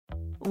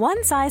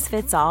One size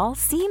fits all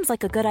seems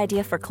like a good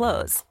idea for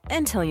clothes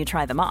until you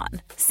try them on.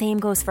 Same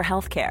goes for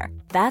healthcare.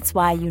 That's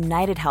why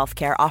United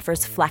Healthcare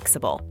offers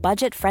flexible,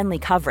 budget-friendly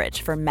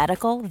coverage for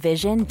medical,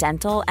 vision,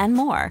 dental, and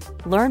more.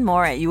 Learn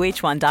more at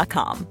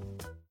uh1.com.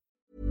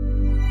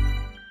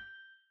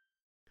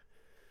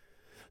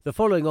 The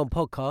following on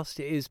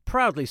podcast is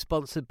proudly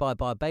sponsored by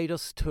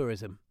Barbados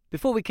Tourism.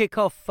 Before we kick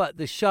off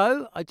the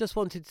show, I just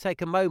wanted to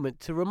take a moment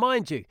to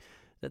remind you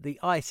that the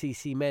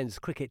ICC Men's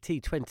Cricket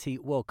T20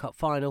 World Cup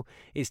Final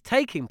is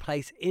taking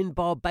place in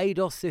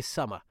Barbados this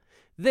summer.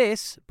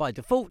 This, by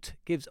default,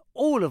 gives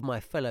all of my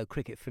fellow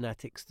cricket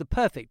fanatics the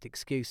perfect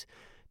excuse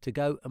to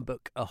go and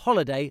book a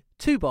holiday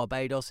to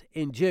Barbados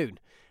in June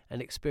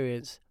and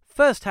experience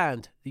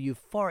firsthand the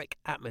euphoric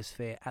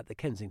atmosphere at the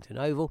Kensington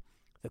Oval,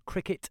 the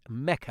cricket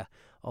mecca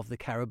of the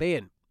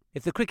Caribbean.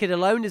 If the cricket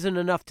alone isn't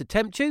enough to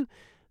tempt you,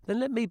 then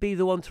let me be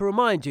the one to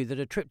remind you that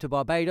a trip to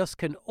Barbados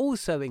can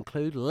also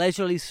include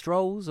leisurely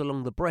strolls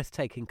along the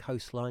breathtaking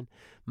coastline,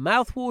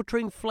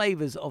 mouth-watering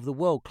flavours of the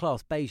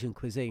world-class Bajan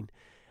cuisine,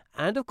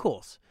 and, of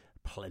course,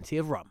 plenty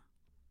of rum.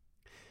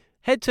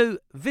 Head to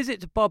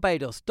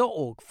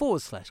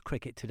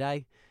visitbarbados.org/cricket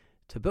today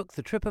to book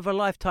the trip of a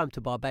lifetime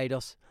to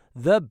Barbados,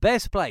 the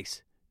best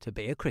place to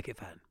be a cricket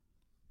fan.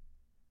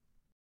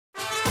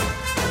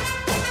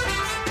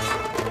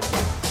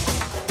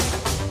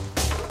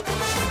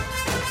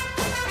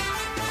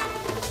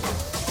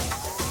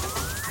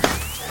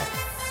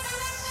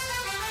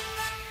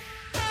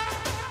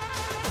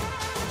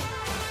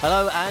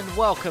 Hello and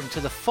welcome to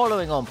the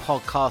Following On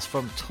podcast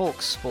from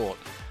TalkSport.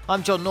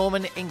 I'm John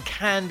Norman in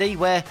Kandy,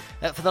 where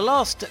for the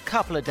last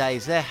couple of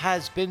days there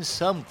has been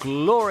some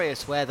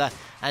glorious weather,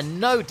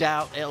 and no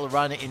doubt it'll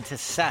run into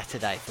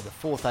Saturday for the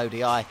fourth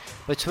ODI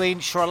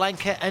between Sri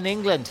Lanka and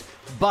England.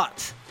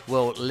 But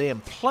will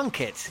Liam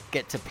Plunkett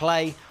get to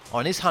play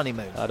on his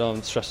honeymoon? I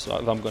don't stress if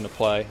I'm going to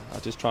play. I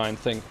just try and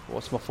think,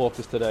 what's my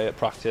focus today at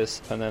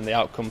practice? And then the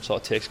outcome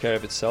sort of takes care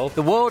of itself.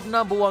 The world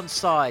number one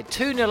side,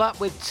 2-0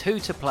 up with 2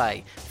 to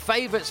play.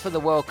 Favourites for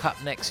the World Cup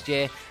next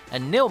year.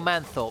 And Neil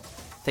Manthorpe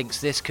thinks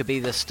this could be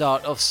the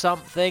start of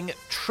something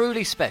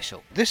truly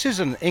special. This is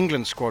an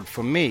England squad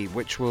for me,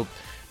 which will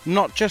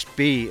not just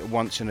be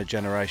once in a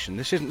generation.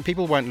 This isn't.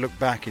 People won't look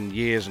back in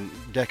years and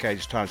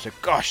decades' time and say,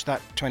 gosh,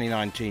 that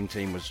 2019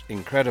 team was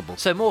incredible.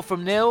 So more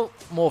from Neil,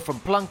 more from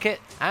Plunkett,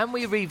 and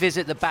we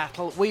revisit the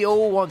battle we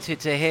all wanted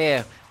to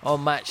hear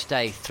on match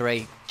day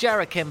 3.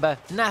 Jarrod Kimber,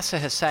 Nasser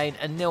Hussain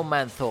and Neil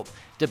Manthorpe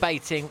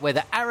debating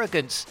whether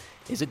arrogance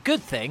is a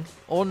good thing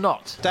or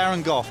not.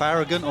 Darren Gough,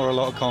 arrogant or a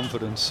lot of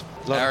confidence?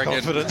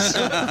 Confidence.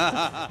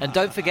 And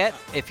don't forget,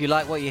 if you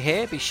like what you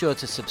hear, be sure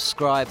to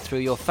subscribe through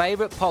your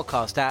favourite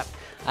podcast app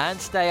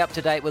and stay up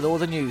to date with all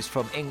the news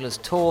from England's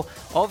tour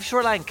of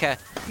Sri Lanka.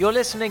 You're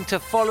listening to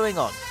Following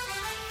On.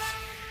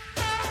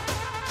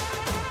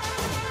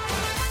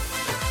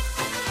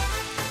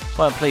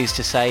 Well, I'm pleased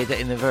to say that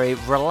in a very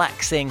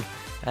relaxing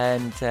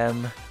and,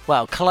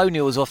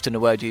 colonial is often a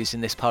word used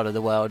in this part of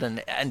the world,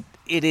 and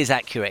it is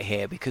accurate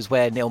here, because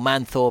where Neil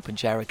Manthorpe and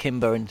Jarrod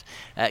Kimber and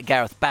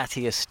Gareth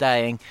Batty are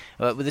staying,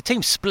 with the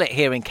team split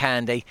here in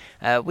Kandy,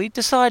 we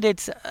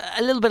decided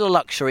a little bit of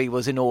luxury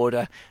was in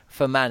order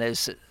for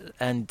manners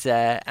and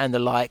the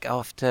like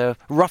after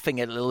roughing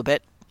it a little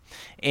bit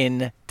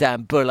in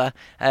Dambulla.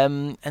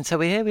 And so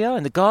here we are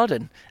in the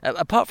garden.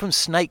 Apart from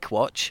Snake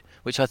Watch,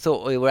 which I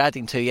thought we were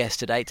adding to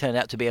yesterday, turned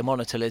out to be a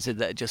monitor lizard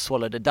that had just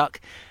swallowed a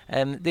duck.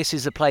 This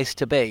is the place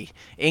to be,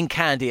 in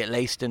Kandy at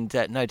least, and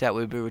no doubt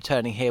we'll be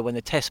returning here when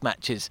the test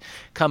matches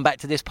come back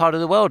to this part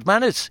of the world.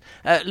 Manners,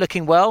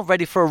 looking well,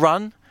 ready for a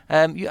run.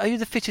 Are you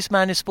the fittest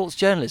man in sports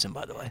journalism,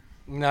 by the way?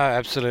 No,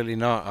 absolutely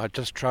not. I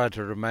just try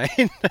to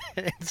remain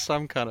in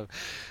some kind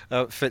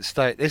of fit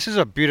state. This is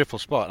a beautiful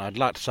spot, and I'd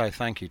like to say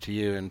thank you to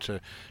you and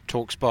to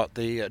TalkSport,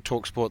 the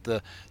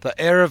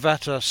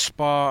Aravata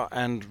Spa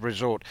and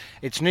Resort.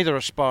 It's neither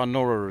a spa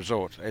nor a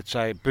resort. It's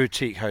a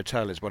boutique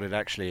hotel, is what it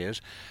actually is.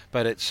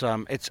 But it's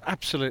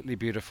absolutely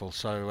beautiful.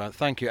 So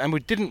thank you. And we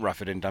didn't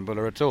rough it in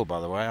Dambulla at all,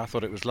 by the way. I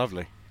thought it was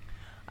lovely.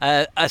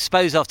 I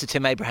suppose after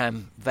Tim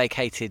Abraham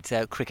vacated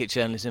cricket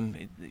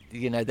journalism,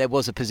 there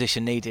was a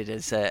position needed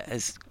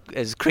as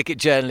cricket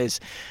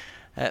journalist,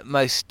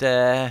 most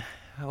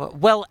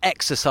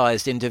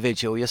well-exercised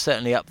individual. You're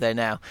certainly up there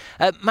now.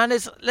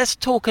 Manners, let's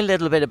talk a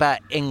little bit about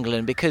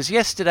England, because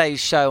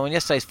yesterday's show and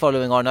yesterday's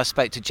Following On, I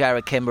spoke to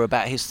Jarrod Kimber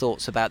about his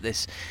thoughts about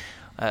this,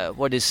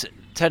 what is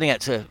turning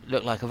out to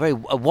look like a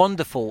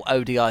wonderful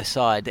ODI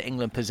side that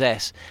England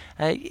possess.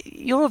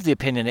 You're of the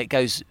opinion it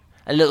goes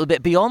a little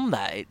bit beyond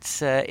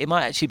that. It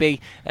might actually be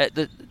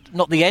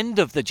not the end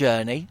of the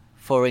journey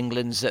for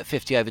England's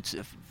 50 over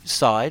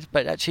side,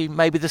 but actually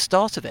maybe the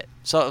start of it.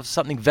 Sort of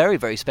something very,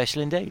 very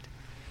special indeed.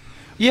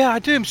 Yeah, I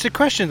do. It's a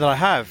question that I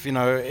have.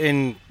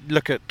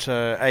 Look at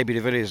A.B.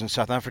 de Villiers in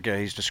South Africa.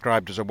 He's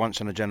described as a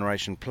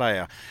once-in-a-generation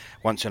player,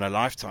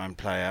 once-in-a-lifetime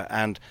player,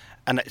 and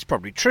it's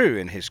probably true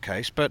in his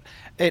case. But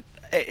it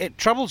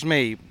troubles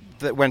me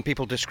that when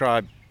people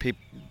describe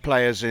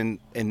players in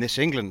this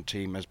England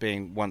team as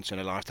being once in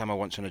a lifetime or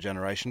once in a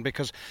generation,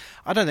 because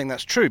I don't think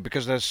that's true,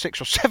 because there's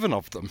 6 or 7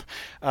 of them.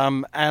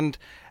 And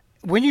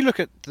when you look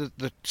at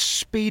the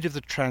speed of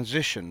the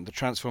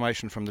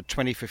transformation from the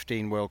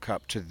 2015 World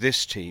Cup to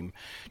this team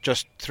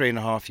just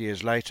 3.5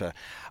 years later,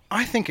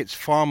 I think it's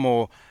far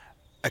more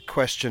a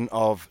question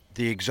of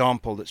the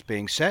example that's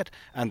being set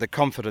and the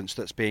confidence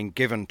that's being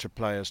given to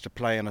players to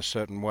play in a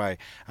certain way.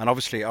 And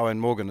obviously Eoin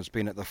Morgan has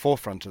been at the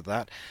forefront of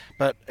that.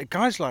 But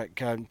guys like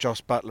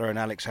Jos Buttler and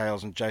Alex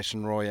Hales and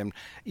Jason Roy, and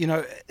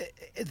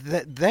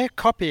they're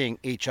copying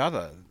each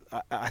other,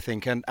 I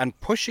think, and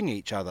pushing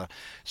each other.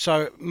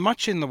 So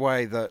much in the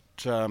way that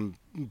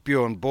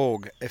Bjorn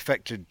Borg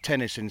affected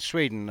tennis in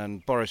Sweden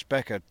and Boris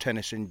Becker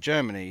tennis in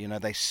Germany.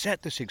 They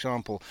set this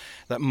example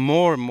that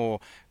more and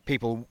more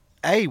people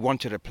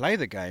wanted to play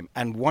the game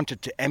and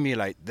wanted to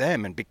emulate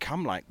them and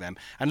become like them.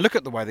 And look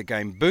at the way the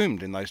game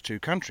boomed in those two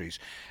countries.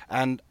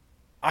 And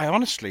I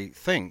honestly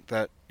think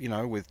that,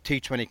 with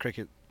T20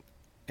 cricket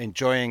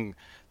enjoying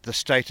the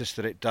status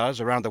that it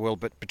does around the world,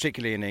 but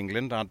particularly in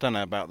England, I don't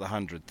know about the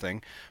 100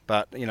 thing,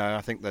 but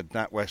I think that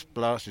NatWest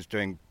Blast is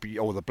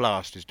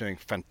doing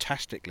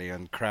fantastically,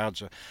 and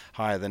crowds are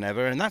higher than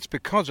ever, and that's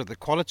because of the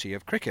quality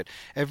of cricket.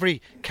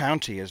 Every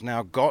county has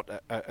now got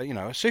a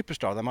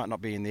superstar. They might not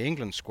be in the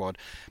England squad,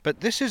 but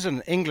this is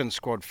an England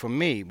squad for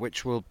me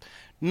which will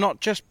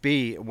not just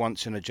be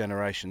once in a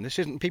generation.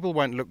 People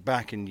won't look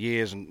back in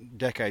years and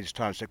decades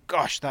time and say,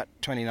 gosh, that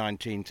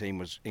 2019 team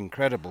was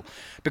incredible,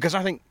 because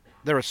I think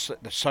there's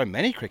so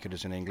many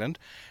cricketers in England,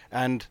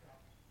 and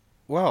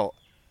well,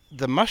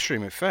 the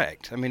mushroom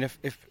effect. I mean,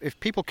 if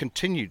people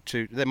continue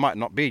to, there might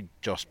not be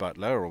Jos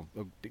Buttler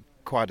or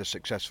quite as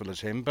successful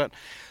as him, but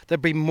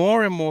there'll be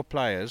more and more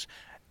players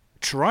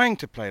trying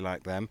to play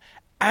like them.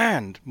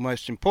 And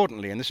most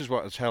importantly, and this is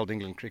what has held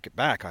England cricket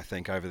back, I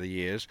think, over the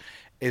years,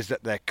 is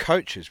that their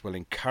coaches will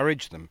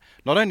encourage them,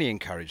 not only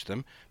encourage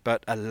them,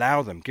 but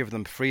allow them, give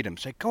them freedom.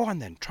 Say, go on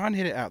then, try and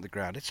hit it out the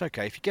ground. It's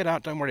okay. If you get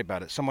out, don't worry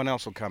about it. Someone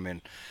else will come in.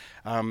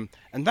 And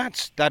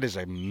that is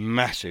a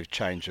massive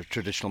change of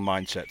traditional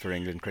mindset for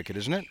England cricket,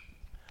 isn't it?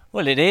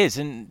 Well, it is.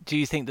 And do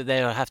you think that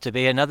there will have to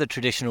be another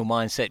traditional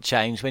mindset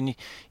change when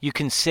you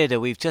consider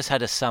we've just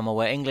had a summer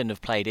where England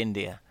have played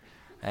India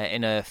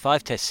in a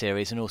 5-test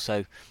series, and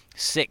also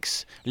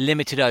 6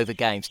 limited over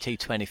games,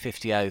 T20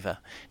 50 over.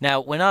 Now,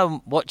 when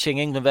I'm watching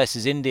England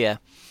versus India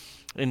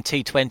in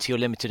T20 or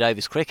limited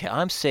overs cricket,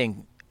 I'm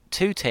seeing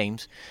 2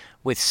 teams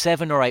with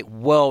 7 or 8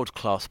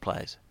 world-class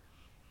players,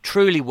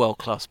 truly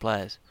world-class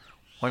players.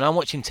 When I'm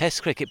watching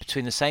Test cricket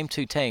between the same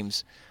 2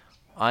 teams,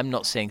 I'm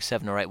not seeing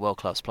 7 or 8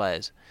 world-class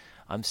players.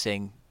 I'm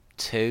seeing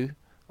 2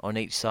 on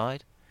each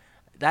side.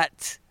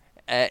 That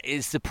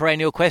is the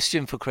perennial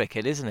question for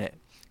cricket, isn't it?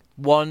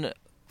 One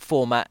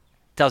format,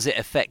 does it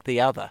affect the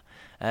other?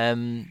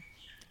 And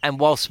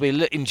whilst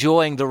we're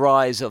enjoying the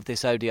rise of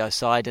this ODI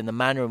side and the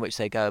manner in which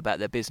they go about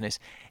their business,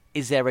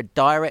 is there a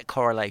direct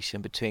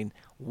correlation between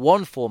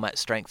one format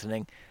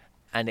strengthening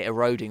and it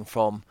eroding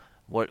from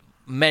what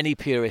many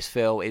purists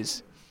feel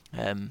is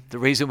the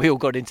reason we all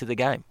got into the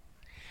game?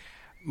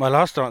 My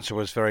last answer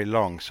was very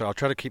long, so I'll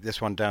try to keep this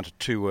one down to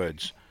 2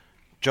 words.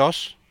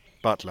 Jos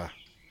Buttler.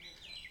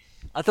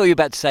 I thought you were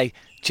about to say,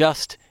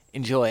 just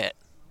enjoy it.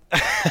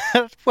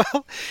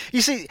 Well,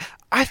 you see,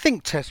 I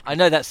think Test... I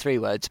know that's 3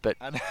 words, but...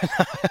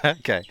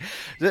 Okay.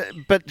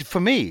 But for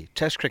me,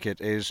 Test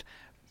cricket is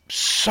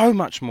so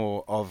much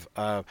more of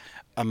a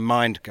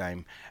mind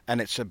game, and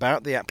it's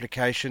about the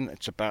application,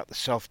 it's about the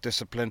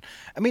self-discipline.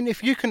 I mean,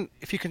 if you can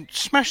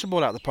smash the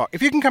ball out of the park,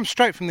 if you can come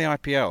straight from the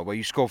IPL where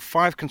you score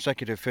 5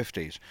 consecutive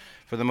 50s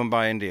for the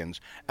Mumbai Indians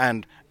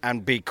and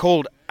be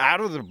called out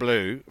of the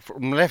blue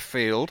from left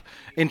field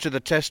into the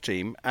Test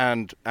team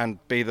and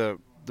be the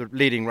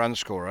leading run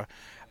scorer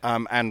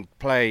and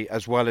play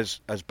as well as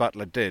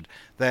Buttler did,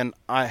 then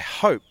I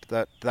hope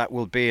that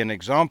will be an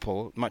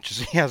example, much as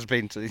he has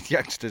been to the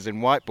youngsters in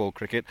white ball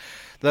cricket,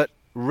 that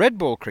red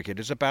ball cricket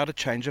is about a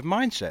change of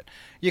mindset.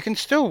 You can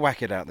still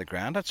whack it out the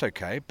ground, that's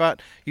okay,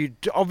 but you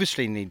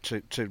obviously need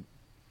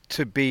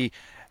to be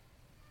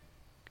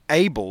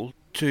able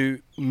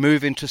to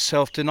move into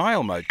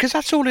self-denial mode, because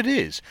that's all it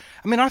is.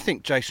 I mean, I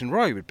think Jason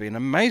Roy would be an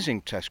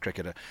amazing Test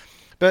cricketer,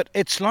 but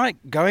it's like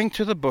going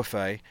to the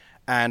buffet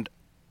and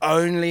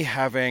only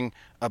having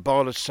a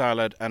bowl of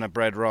salad and a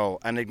bread roll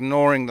and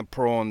ignoring the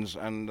prawns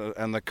and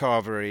the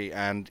carvery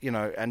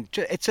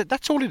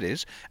that's all it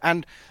is.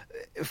 And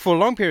for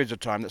long periods of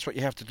time, that's what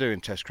you have to do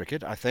in Test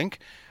cricket, I think,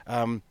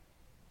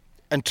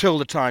 until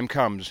the time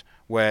comes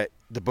where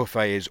the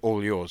buffet is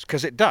all yours,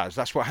 because it does.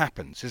 That's what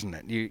happens, isn't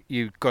it?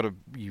 You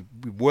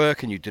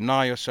work and you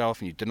deny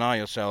yourself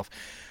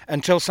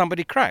until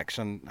somebody cracks,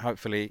 and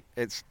hopefully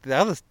it's the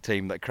other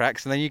team that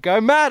cracks, and then you go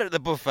mad at the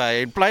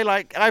buffet and play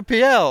like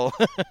IPL.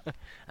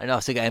 And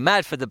after going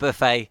mad for the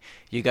buffet,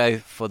 you go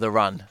for the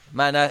run.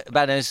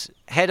 Manners,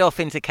 head off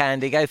into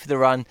Candy, go for the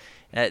run.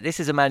 This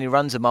is a man who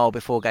runs a mile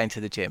before going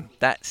to the gym.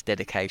 That's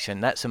dedication.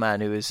 That's a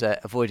man who has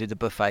avoided the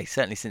buffet,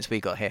 certainly since we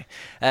got here.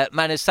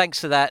 Manners, thanks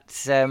for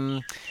that.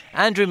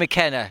 Andrew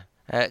McKenna,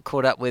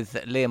 caught up with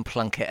Liam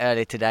Plunkett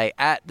earlier today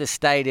at the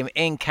stadium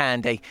in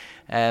Kandy.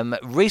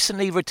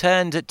 Recently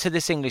returned to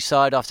this English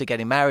side after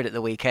getting married at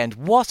the weekend.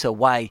 What a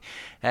way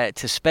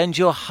to spend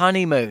your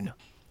honeymoon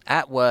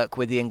at work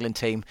with the England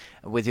team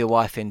with your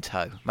wife in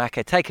tow.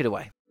 Macca, take it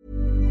away.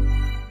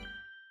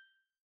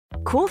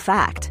 Cool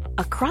fact,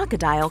 a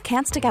crocodile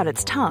can't stick out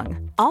its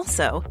tongue.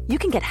 Also, you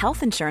can get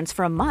health insurance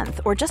for a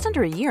month or just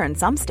under a year in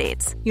some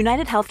states.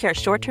 United Healthcare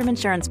short-term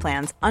insurance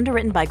plans,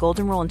 underwritten by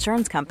Golden Rule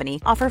Insurance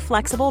Company, offer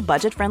flexible,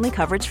 budget-friendly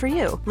coverage for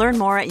you. Learn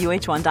more at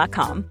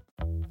uh1.com.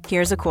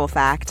 Here's a cool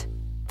fact.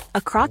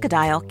 A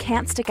crocodile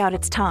can't stick out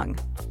its tongue.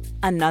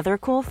 Another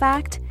cool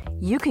fact,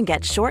 you can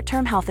get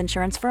short-term health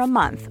insurance for a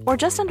month or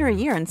just under a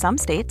year in some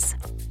states.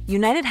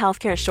 United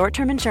Healthcare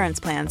short-term insurance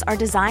plans are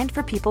designed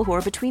for people who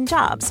are between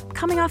jobs,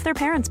 coming off their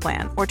parents'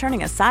 plan, or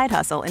turning a side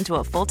hustle into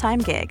a full-time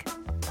gig.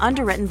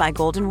 Underwritten by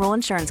Golden Rule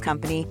Insurance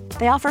Company,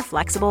 they offer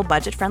flexible,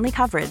 budget-friendly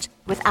coverage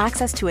with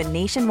access to a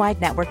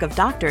nationwide network of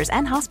doctors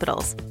and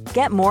hospitals.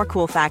 Get more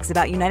cool facts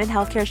about United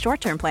Healthcare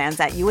short-term plans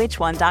at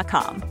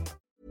uh1.com.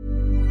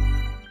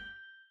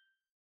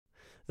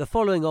 The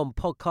following on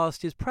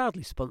podcast is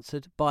proudly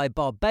sponsored by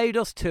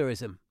Barbados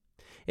Tourism.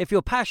 If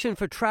your passion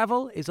for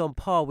travel is on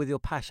par with your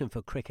passion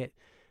for cricket,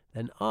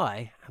 then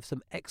I have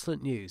some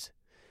excellent news.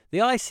 The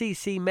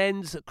ICC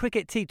Men's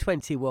Cricket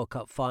T20 World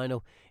Cup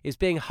Final is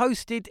being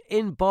hosted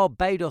in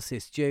Barbados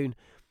this June,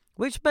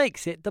 which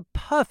makes it the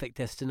perfect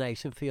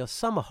destination for your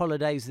summer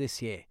holidays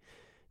this year.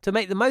 To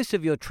make the most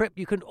of your trip,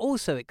 you can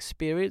also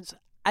experience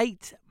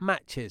 8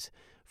 matches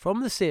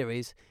from the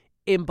series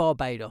in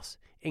Barbados,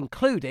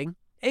 including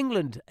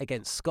England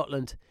against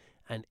Scotland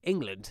and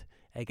England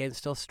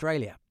against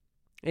Australia.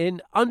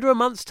 In under a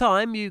month's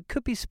time, you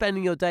could be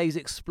spending your days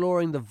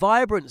exploring the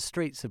vibrant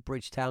streets of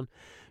Bridgetown,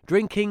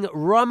 drinking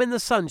rum in the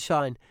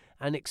sunshine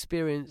and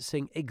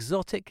experiencing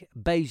exotic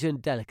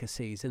Bajan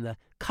delicacies. In the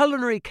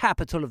culinary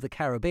capital of the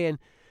Caribbean,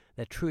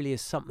 there truly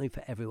is something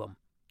for everyone.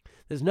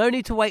 There's no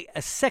need to wait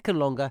a second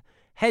longer.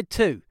 Head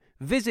to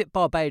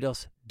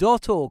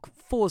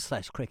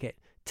visitbarbados.org/cricket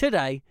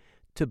today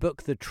to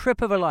book the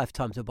trip of a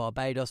lifetime to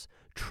Barbados,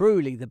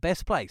 truly the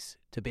best place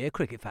to be a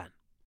cricket fan.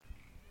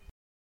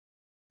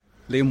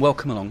 Liam,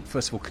 welcome along.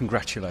 First of all,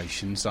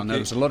 congratulations. I know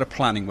there's a lot of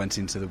planning went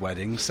into the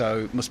wedding,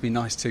 so it must be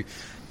nice to...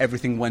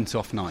 Everything went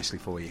off nicely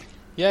for you.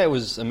 Yeah, it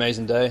was an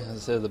amazing day. As I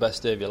said, the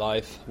best day of your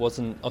life.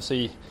 Wasn't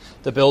obviously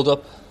the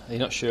build-up. You're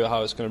not sure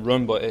how it's going to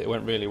run, but it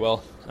went really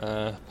well.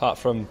 Apart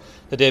from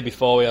the day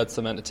before, we had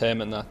some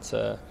entertainment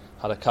that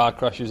had a car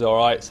crash. It was all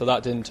right, so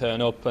that didn't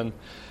turn up. And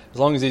as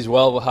long as he's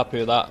well, we're happy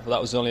with that. But that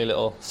was only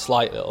a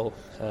slight little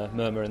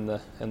murmur in the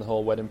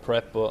whole wedding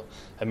prep. But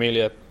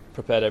Amelia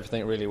prepared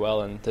everything really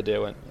well, and the day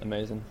went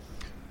amazing.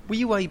 Were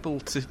you able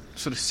to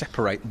sort of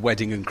separate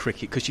wedding and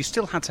cricket? Because you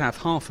still had to have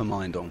half a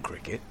mind on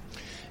cricket.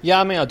 Yeah,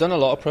 I mean, I'd done a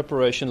lot of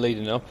preparation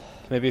leading up.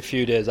 Maybe a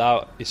few days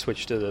out, you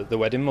switched to the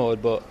wedding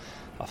mode, but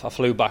I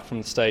flew back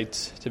from the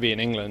States to be in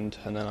England,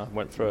 and then I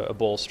went for a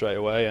ball straight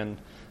away, and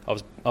I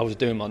was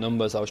doing my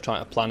numbers. I was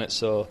trying to plan it,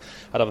 so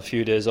I'd have a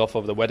few days off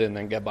over the wedding and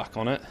then get back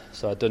on it.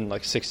 So I'd done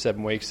like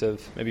 6-7 weeks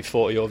of maybe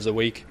 40 overs a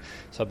week,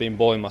 so I'd been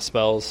bowling my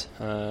spells.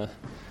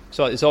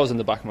 So it's always in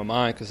the back of my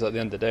mind, because at the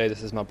end of the day,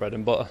 this is my bread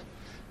and butter.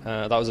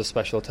 That was a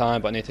special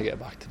time, but I need to get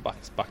back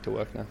to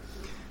work now.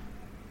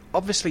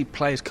 Obviously,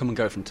 players come and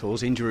go from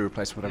tours, injury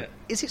replacement, whatever.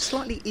 Yeah. Is it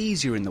slightly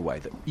easier in the way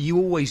that you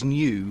always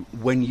knew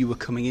when you were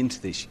coming into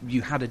this,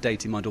 you had a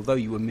date in mind, although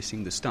you were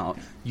missing the start,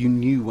 you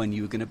knew when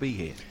you were going to be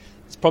here?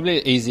 It's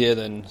probably easier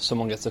than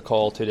someone gets a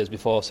call 2 days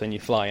before saying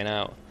you're flying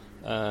out.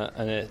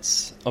 And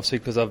it's obviously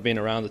because I've been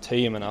around the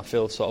team and I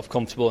feel sort of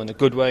comfortable in a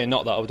good way.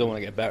 Not that I don't want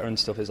to get better and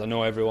stuff, is I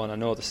know everyone, I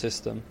know the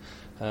system.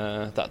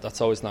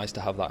 That's always nice to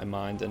have that in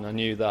mind. And I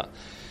knew that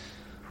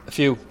a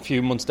few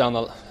months down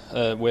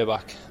the way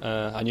back,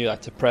 I knew I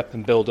had to prep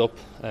and build up,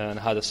 and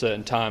I had a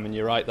certain time. And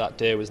you're right, that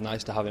day was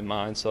nice to have in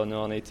mind. So I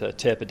know I need to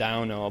taper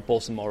down or bowl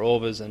some more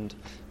overs. And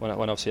when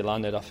obviously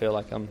landed, I feel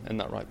like I'm in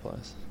that right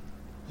place.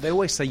 They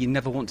always say you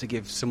never want to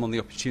give someone the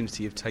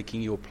opportunity of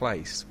taking your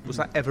place. Was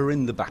that ever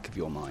in the back of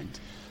your mind?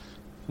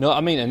 No,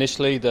 I mean,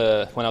 initially,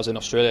 when I was in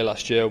Australia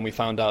last year, and we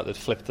found out they'd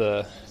flipped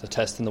the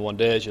test in the 1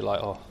 days, you're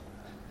like,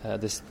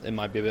 it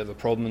might be a bit of a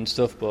problem and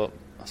stuff, but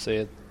I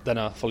see. Then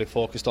I fully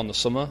focused on the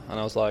summer, and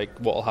I was like,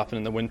 what will happen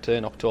in the winter,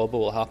 in October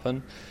will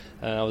happen.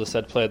 And as I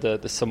said, played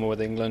the summer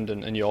with England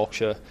and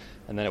Yorkshire,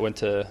 and then I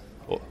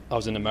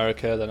was in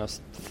America, then I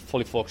was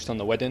fully focused on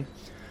the wedding.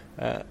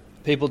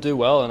 People do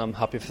well, and I'm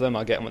happy for them.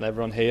 I get on with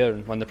everyone here,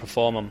 and when they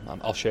perform,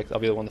 I'll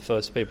be one of the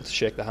first people to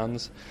shake their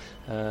hands.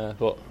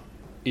 But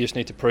you just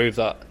need to prove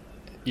that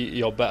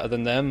you're better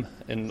than them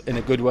in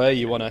a good way.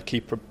 You want to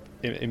keep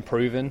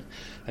improving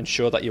and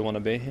show that you want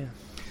to be here.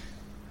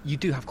 You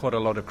do have quite a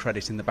lot of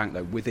credit in the bank,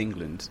 though, with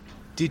England.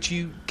 Did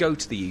you go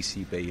to the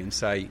ECB and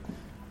say,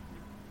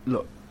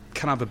 look,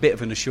 can I have a bit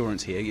of an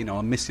assurance here? You know,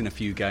 I'm missing a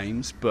few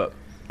games, but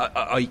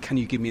Can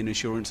you give me an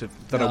assurance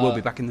that I will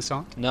be back in the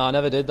side? No, I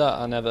never did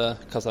that.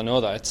 Because I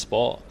know that it's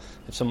sport.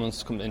 If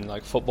someone's come in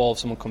like football, if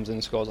someone comes in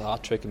and scores a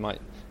hat trick, it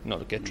might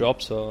not get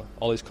dropped. So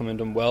Ollie's come in and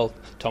done well.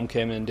 Tom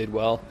came in and did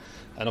well.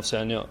 And obviously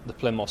I know they're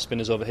playing more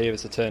spinners over here.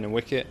 It's a turning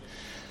wicket.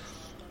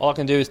 All I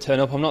can do is turn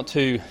up.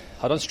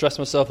 I don't stress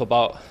myself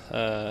about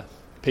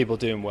people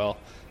doing well.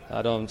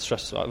 I don't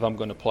stress if I'm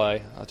going to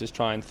play. I just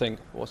try and think,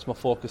 what's my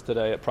focus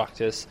today at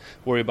practice,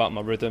 worry about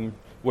my rhythm,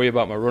 worry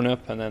about my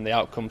run-up, and then the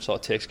outcome sort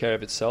of takes care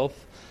of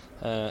itself.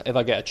 If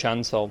I get a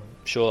chance, I'll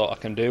show that I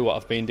can do what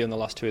I've been doing the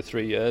last 2 or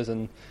 3 years,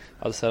 and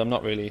as I said, I'm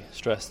not really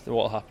stressed.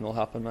 What will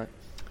happen, mate.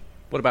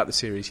 What about the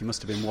series? You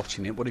must have been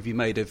watching it. What have you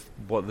made of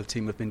what the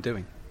team have been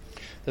doing?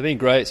 They've been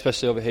great,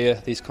 especially over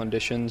here, these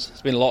conditions.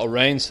 It's been a lot of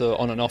rain, so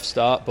on and off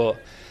start, but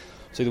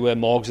see the way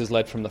Morgs has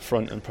led from the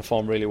front and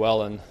performed really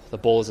well, and the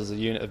bowlers as a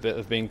unit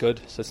have been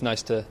good, so it's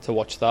nice to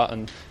watch that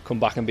and come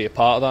back and be a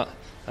part of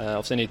that.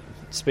 Obviously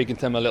speaking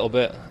to them a little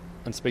bit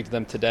and speak to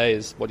them today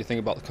is, what do you think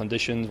about the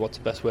conditions, what's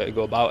the best way to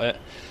go about it?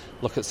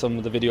 Look at some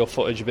of the video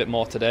footage a bit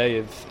more today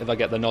if I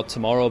get the nod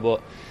tomorrow,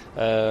 but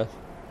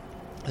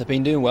they've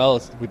been doing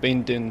well. We've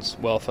been doing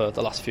well for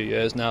the last few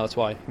years now. That's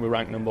why we're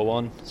ranked number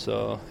 1.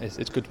 So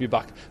it's good to be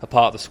back a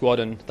part of the squad,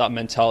 and that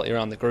mentality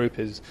around the group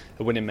is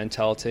a winning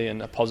mentality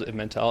and a positive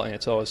mentality.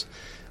 It's always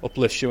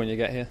uplifts you when you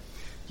get here.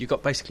 You've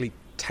got basically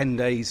 10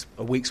 days,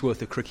 a week's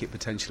worth of cricket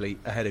potentially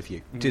ahead of you.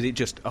 Mm-hmm. Did it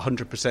just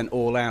 100%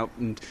 all out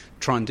and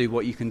try and do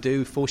what you can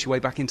do, force your way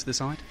back into the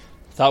side?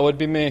 That would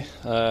be me.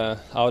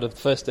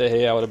 First day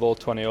here, I would have bowled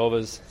 20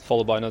 overs,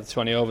 followed by another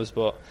 20 overs,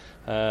 but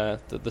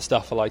the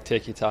staff are like,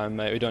 take your time,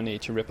 mate. We don't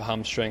need to rip a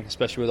hamstring,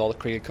 especially with all the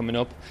cricket coming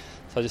up.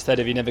 So I just said,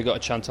 if you never got a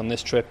chance on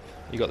this trip,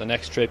 you got the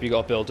next trip, you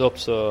got to build up.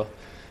 So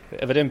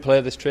if I didn't play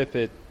this trip,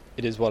 it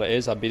is what it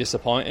is. I'd be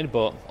disappointed,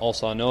 but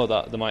also I know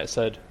that they might have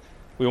said,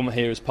 we want him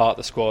here as part of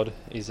the squad.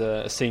 He's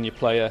a senior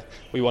player.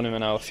 We want him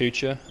in our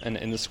future and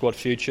in the squad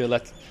future.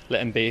 Let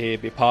him be here,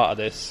 be part of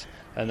this.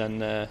 And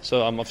then,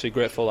 so I'm obviously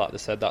grateful that they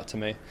said that to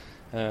me.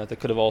 They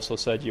could have also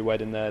said, you're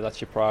wedding there,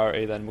 that's your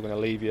priority, then we're going to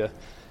leave you,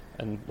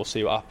 and we'll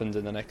see what happens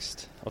in the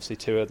next, obviously,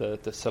 tour,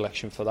 the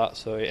selection for that.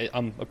 So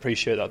I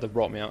appreciate that they've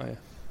brought me out here.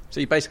 So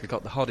you basically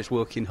got the hardest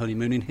working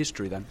honeymoon in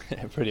history then?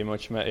 Yeah, pretty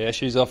much, mate. Yeah,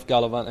 she's off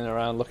gallivanting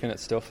around, looking at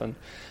stuff. And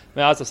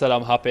as I said,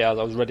 I'm happy. I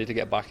was ready to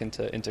get back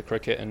into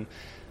cricket, and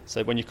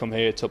so when you come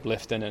here, it's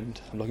uplifting, and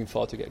I'm looking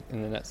forward to getting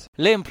in the nets.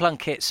 Liam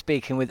Plunkett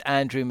speaking with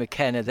Andrew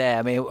McKenna there.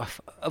 I mean,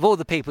 of all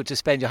the people to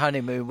spend your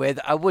honeymoon with,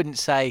 I wouldn't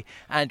say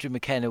Andrew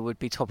McKenna would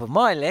be top of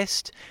my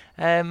list.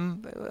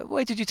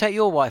 Where did you take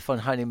your wife on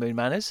honeymoon,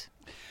 Manners?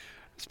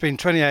 It's been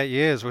 28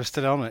 years. We're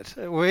still on it.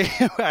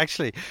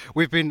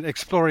 We've been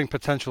exploring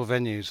potential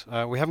venues.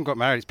 We haven't got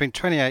married. It's been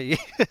 28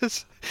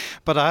 years,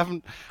 but I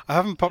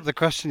haven't popped the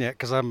question yet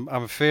because I'm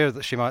afraid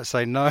that she might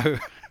say no.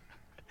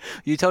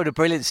 You told a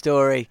brilliant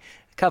story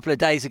a couple of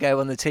days ago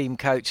on the team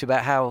coach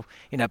about how,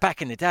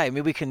 back in the day, I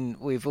mean,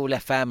 we've all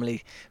left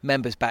family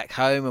members back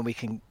home and we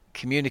can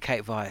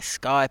communicate via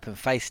Skype and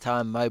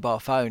FaceTime, mobile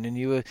phone. And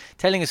you were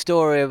telling a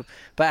story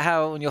about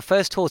how on your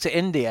first tour to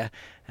India,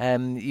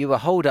 you were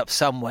holed up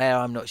somewhere,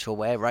 I'm not sure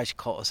where,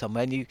 Rajkot or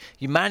somewhere, and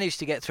you managed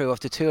to get through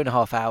after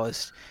 2.5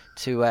 hours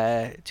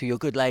to your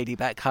good lady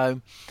back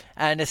home,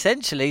 and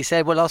essentially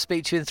said, well, I'll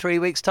speak to you in 3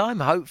 weeks' time,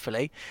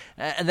 hopefully.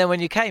 And then when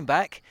you came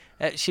back,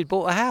 she'd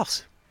bought a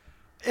house.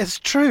 It's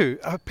true.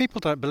 People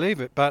don't believe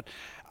it, but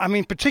I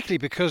mean, particularly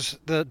because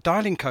the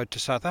dialing code to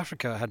South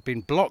Africa had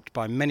been blocked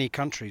by many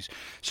countries.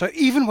 So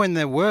even when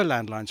there were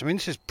landlines, I mean,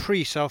 this is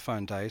pre-cell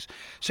phone days.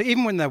 So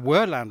even when there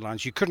were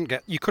landlines, you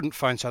couldn't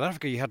phone South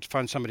Africa. You had to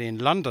phone somebody in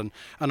London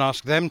and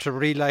ask them to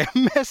relay a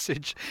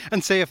message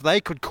and see if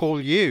they could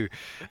call you.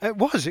 It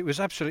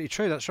was absolutely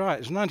true. That's right. It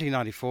was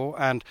 1994,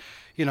 and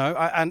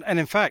and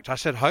in fact, I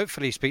said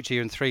hopefully speak to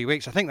you in 3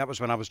 weeks. I think that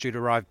was when I was due to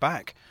arrive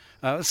back.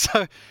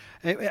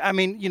 I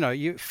mean, you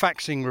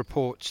faxing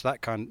reports,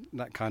 that kind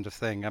of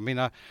thing. I mean,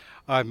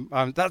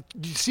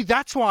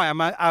 that's why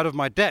I'm out of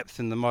my depth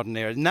in the modern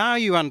era. Now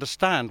you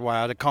understand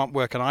why I can't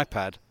work an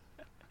iPad.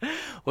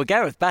 Well,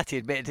 Gareth Batty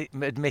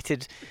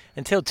admitted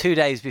until 2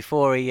 days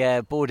before he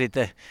boarded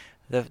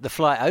the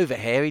flight over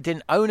here, he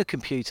didn't own a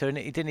computer and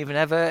he didn't even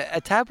have a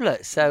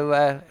tablet.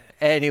 So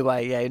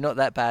anyway, yeah, not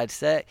that bad.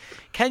 So,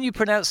 can you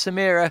pronounce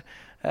Sadira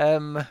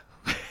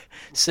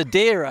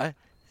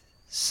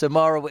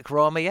Samara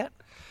Wickrama yet?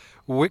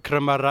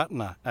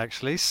 Wickramaratne,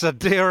 actually.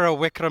 Sadira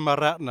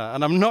Wickramaratne.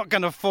 And I'm not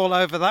going to fall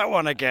over that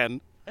one again.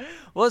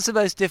 What's the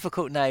most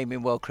difficult name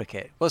in world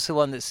cricket? What's the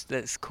one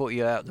that's caught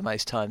you out the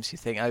most times, you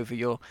think, over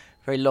your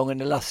very long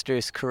and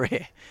illustrious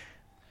career?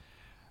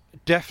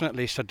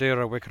 Definitely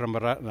Sadira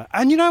Wickramaratne.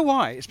 And you know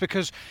why? It's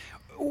because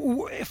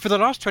for the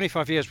last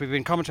 25 years we've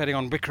been commentating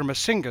on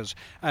Wickramasinghes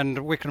and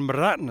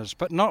Wickramaratnes,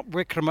 but not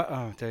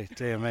Oh,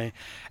 dear me.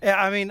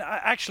 I mean,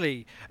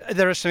 actually,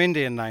 there are some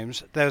Indian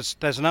names. There's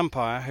an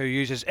umpire who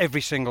uses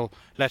every single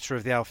letter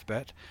of the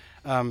alphabet,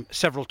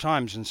 several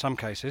times in some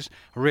cases.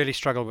 I really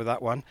struggle with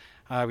that one.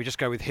 We just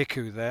go with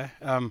Hiku there.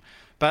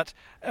 But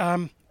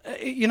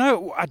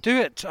I do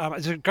it.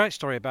 There's a great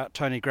story about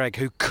Tony Greig,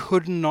 who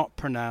could not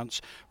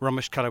pronounce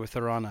Ramesh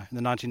Kalawathirana in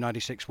the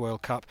 1996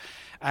 World Cup,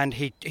 and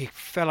he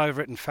fell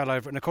over it.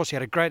 And of course he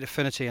had a great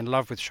affinity and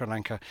love with Sri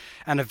Lanka,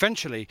 and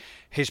eventually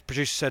his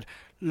producer said,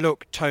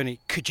 "Look, Tony,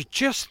 could you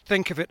just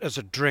think of it as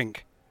a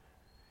drink?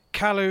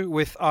 Kalu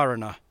with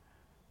Arana."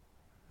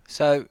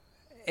 So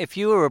if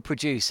you were a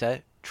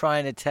producer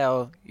trying to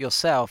tell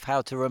yourself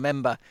how to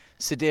remember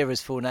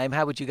Sudhira's full name,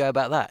 how would you go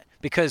about that?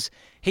 Because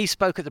he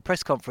spoke at the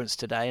press conference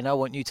today, and I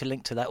want you to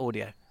link to that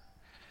audio.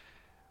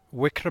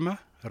 Wickrama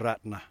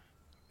Ratna.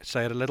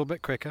 Say it a little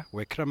bit quicker.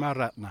 Wickrama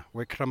Ratna,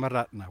 Wickrama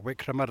Ratna,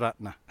 Wickrama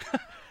Ratna.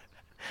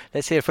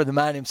 Let's hear from the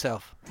man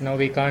himself. Now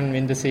we can't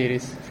win the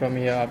series from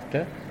here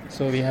after,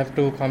 so we have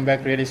to come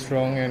back really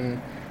strong,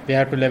 and we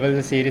have to level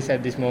the series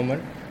at this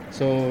moment.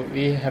 So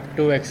we have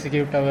to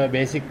execute our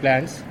basic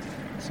plans.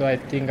 So I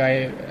think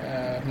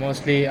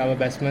mostly our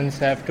batsmen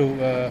have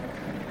to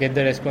get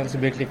the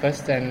responsibility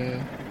first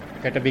and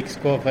get a big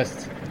score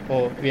first.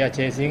 Or we are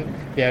chasing,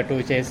 we have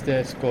to chase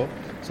the score.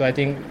 So I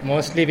think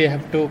mostly we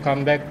have to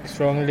come back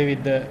strongly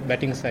with the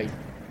batting side.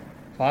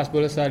 Fast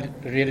bowlers are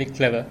really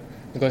clever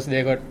because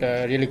they got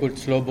really good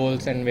slow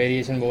balls and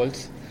variation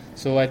balls.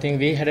 So I think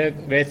we had a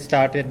great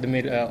start at the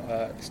middle.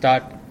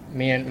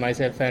 Me and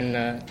myself and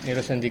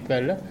Niroshan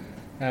Dikwella.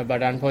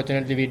 But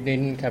unfortunately we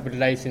didn't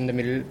capitalize in the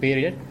middle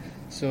period.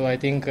 So I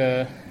think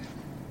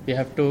we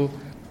have to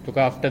look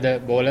after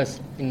the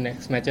bowlers in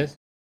next matches.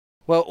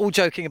 Well, all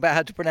joking about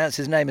how to pronounce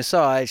his name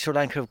aside, Sri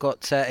Lanka have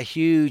got a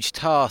huge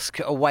task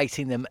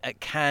awaiting them at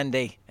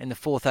Kandy in the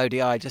fourth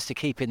ODI just to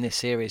keep in this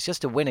series,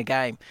 just to win a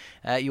game.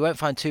 You won't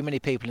find too many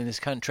people in this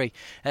country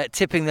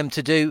tipping them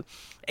to do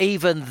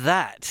even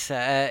that.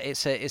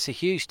 It's a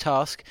huge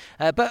task,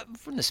 but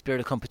from the spirit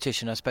of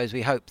competition, I suppose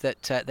we hope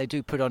that they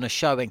do put on a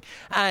showing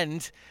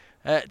and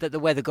that the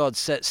weather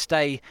gods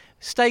stay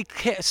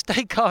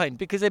kind,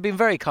 because they've been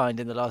very kind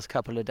in the last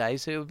couple of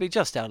days. It would be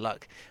just our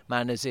luck,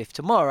 man, as if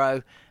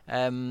tomorrow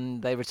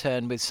they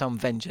return with some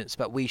vengeance,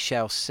 but we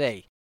shall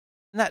see.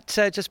 And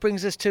that just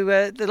brings us to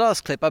the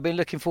last clip I've been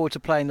looking forward to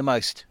playing the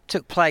most.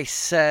 Took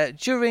place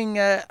during,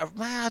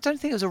 I don't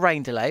think it was a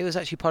rain delay, it was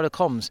actually part of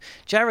comms.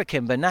 Jarrod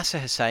Kimber, Nasser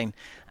Hussain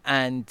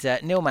and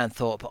Neil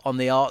Manthorpe on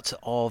the art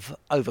of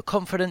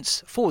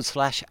overconfidence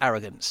 /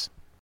 arrogance.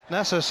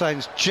 Nasser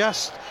Hussain's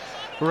just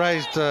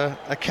raised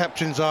a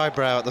captain's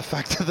eyebrow at the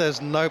fact that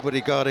there's nobody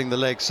guarding the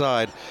leg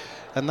side,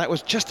 and that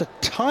was just a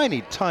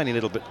tiny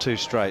little bit too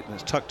straight, and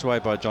it's tucked away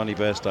by Johnny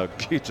Bairstow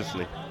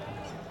beautifully.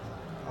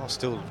 I'm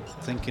still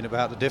thinking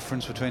about the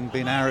difference between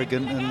being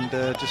arrogant and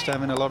just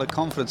having a lot of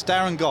confidence.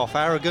 Darren Gough,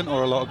 arrogant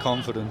or a lot of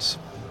confidence?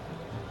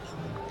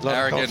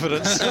 Arrogant.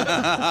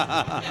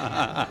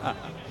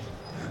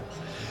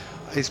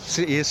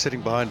 He is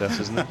sitting behind us,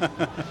 isn't he?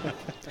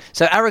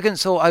 So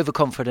arrogance or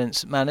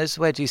overconfidence, Manners,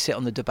 where do you sit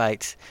on the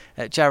debate?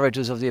 Jarrod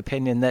was of the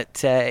opinion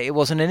that it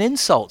wasn't an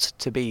insult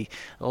to be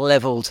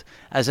levelled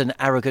as an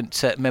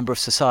arrogant member of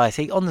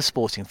society on the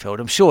sporting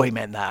field. I'm sure he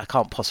meant that. I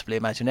can't possibly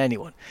imagine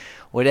anyone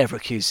would ever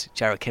accuse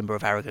Jarrod Kimber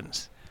of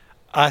arrogance.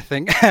 I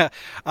think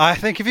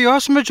if you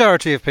ask the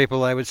majority of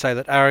people, they would say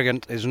that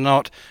arrogant is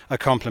not a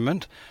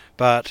compliment,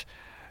 but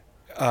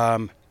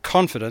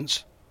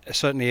confidence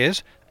certainly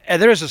is.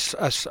 There is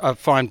a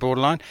fine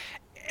borderline.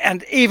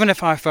 And even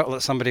if I felt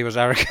that somebody was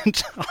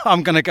arrogant,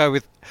 I'm going to go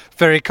with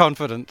very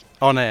confident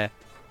on air.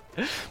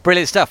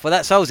 Brilliant stuff. Well,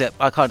 that solves it.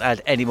 I can't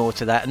add any more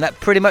to that. And that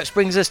pretty much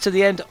brings us to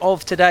the end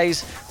of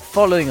today's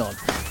Following On.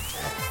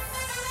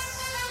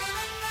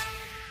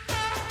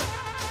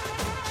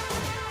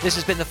 This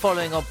has been the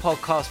Following On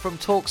podcast from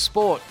Talk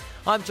Sport.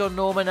 I'm John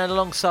Norman, and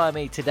alongside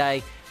me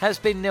today has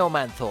been Neil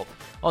Manthorpe.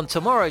 On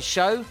tomorrow's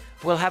show,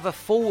 we'll have a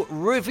full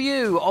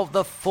review of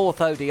the fourth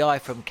ODI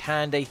from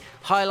Kandy,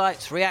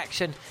 highlights,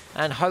 reaction,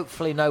 and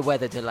hopefully no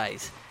weather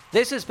delays.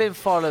 This has been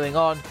Following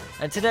On,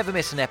 and to never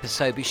miss an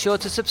episode, be sure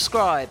to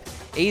subscribe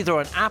either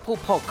on Apple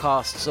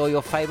Podcasts or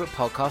your favourite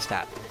podcast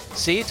app.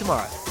 See you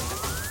tomorrow.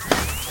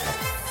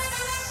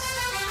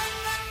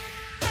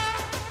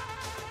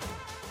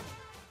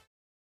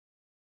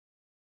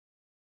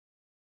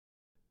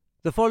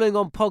 The Following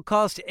On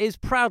podcast is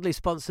proudly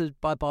sponsored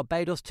by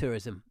Barbados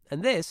Tourism,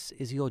 and this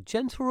is your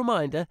gentle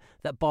reminder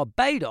that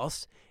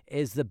Barbados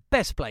is the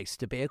best place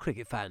to be a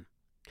cricket fan.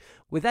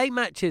 With 8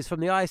 matches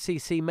from the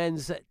ICC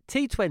Men's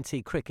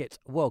T20 Cricket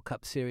World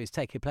Cup Series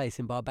taking place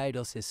in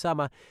Barbados this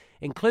summer,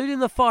 including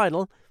the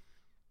final,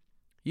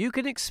 you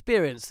can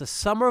experience the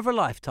summer of a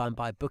lifetime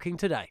by booking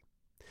today.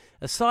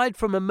 Aside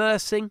from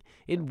immersing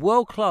in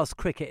world-class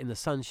cricket in the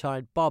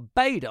sunshine,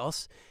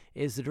 Barbados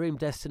is the dream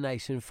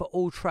destination for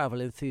all travel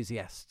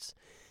enthusiasts.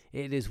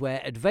 It is where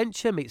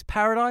adventure meets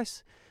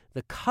paradise,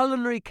 the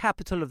culinary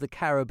capital of the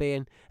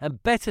Caribbean,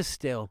 and better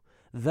still,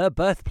 the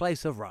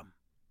birthplace of rum.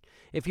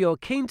 If you're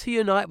keen to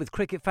unite with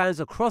cricket fans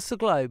across the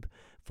globe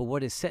for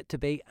what is set to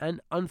be an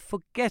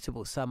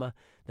unforgettable summer,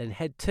 then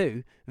head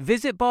to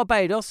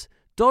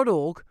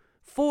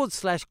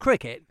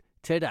visitbarbados.org/cricket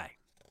today.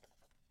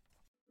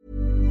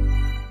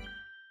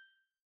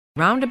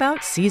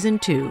 Roundabout Season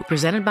 2,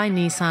 presented by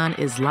Nissan,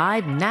 is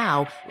live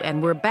now,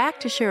 and we're back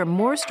to share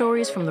more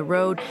stories from the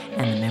road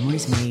and the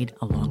memories made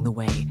along the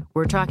way.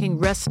 We're talking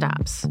rest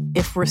stops,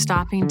 if we're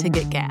stopping to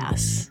get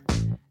gas.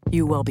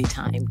 You will be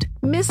timed.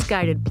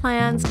 Misguided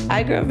plans.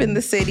 I grew up in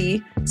the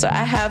city, so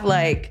I have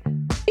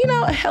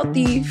a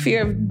healthy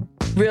fear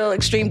of real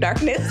extreme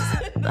darkness.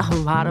 A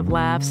lot of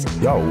laughs.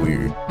 Y'all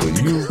weird,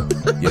 but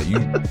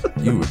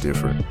you were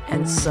different.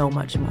 And so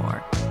much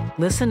more.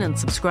 Listen and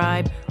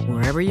subscribe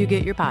wherever you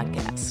get your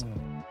podcasts.